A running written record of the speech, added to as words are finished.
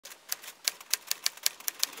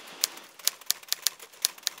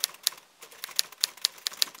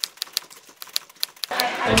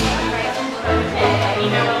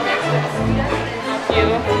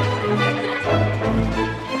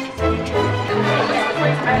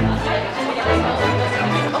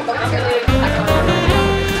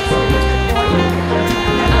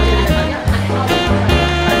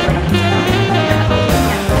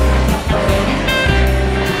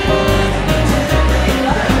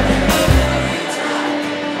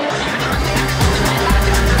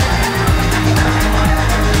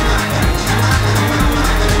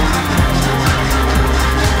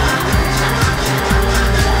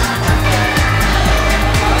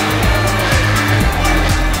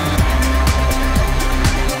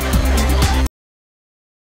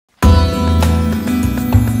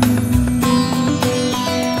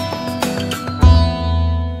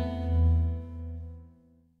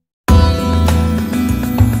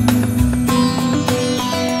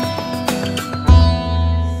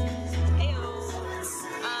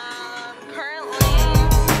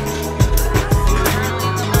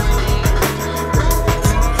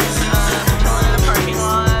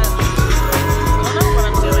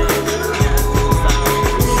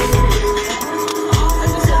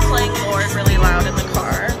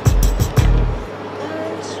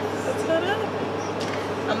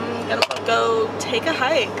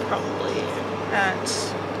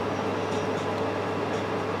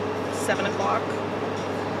7 o'clock.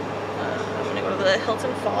 I'm gonna go to the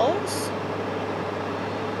Hilton Falls.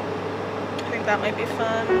 I think that might be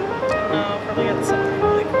fun. I don't know, probably get some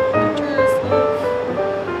really cool pictures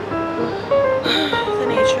of the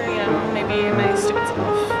nature, you know, maybe my stupid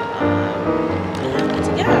self.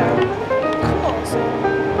 And yeah, cool. So,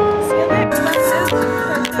 see you there.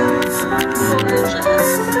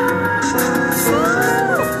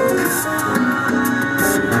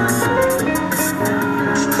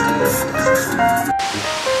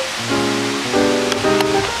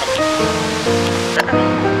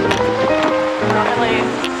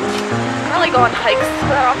 Go on hikes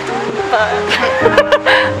that often, but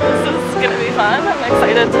this is gonna be fun. I'm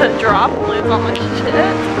excited to drop loads on my shit.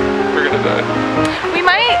 We're gonna die. We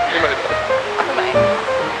might. We might die. We might.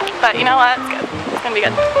 But you know what? It's good. It's gonna be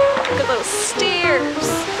good. Look at those stairs.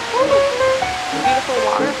 Ooh. Beautiful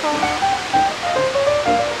waterfall.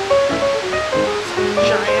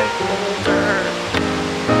 Giant boulder.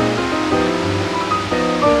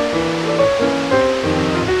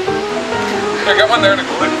 I got one there to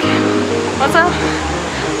click. What's up?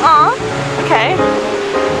 Aw, okay.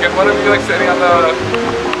 Get one of you like standing on the...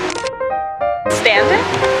 Standing?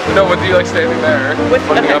 No, what do you like standing there? With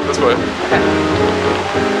looking up this way. Okay.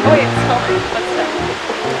 Oh wait, it's filming. Let's stop.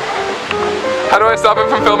 How do I stop it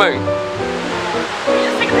from filming? Can you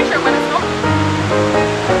just take a picture when it's filming?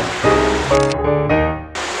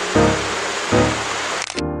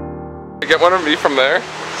 Get one of me from there,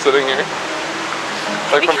 sitting here.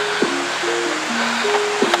 Like from...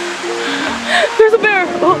 There's a bear!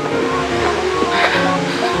 Oh.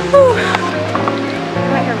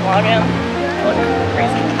 I'm out here vlogging. I look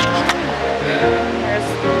crazy. There's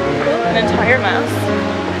an entire mess.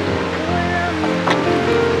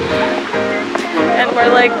 And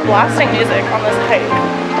we're like blasting music on this hike.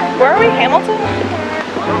 Where are we? Hamilton?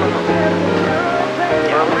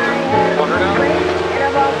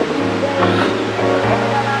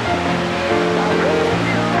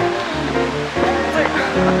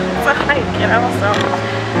 It's a hike, you know, so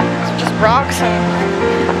it's just rocks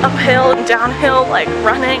and uphill and downhill, like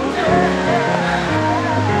running.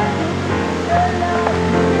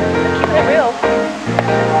 Keeping it real.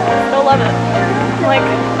 Still love it. Like,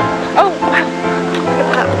 oh wow, look at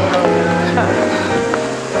that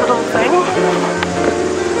little thing.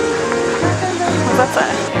 What's that say?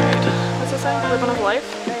 What's it say? Living of life?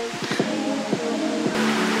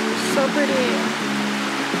 So pretty.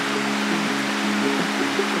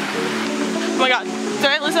 Oh my god. Did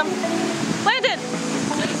I lose him? Landon!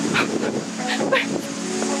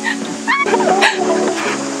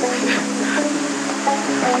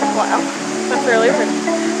 Wow. That's really pretty.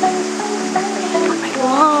 I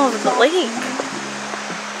love the lake.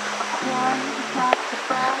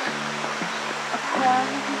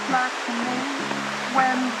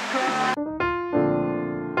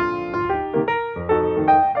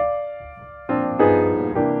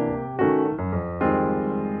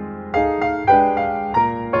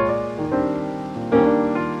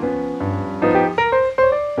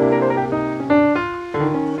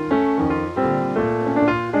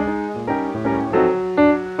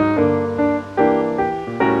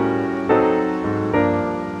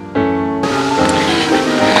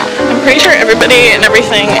 I'm pretty sure everybody and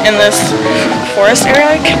everything in this forest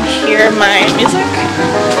area can hear my music,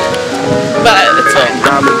 but it's fine.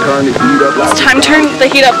 It's time to turn the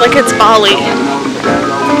heat up like it's Bali.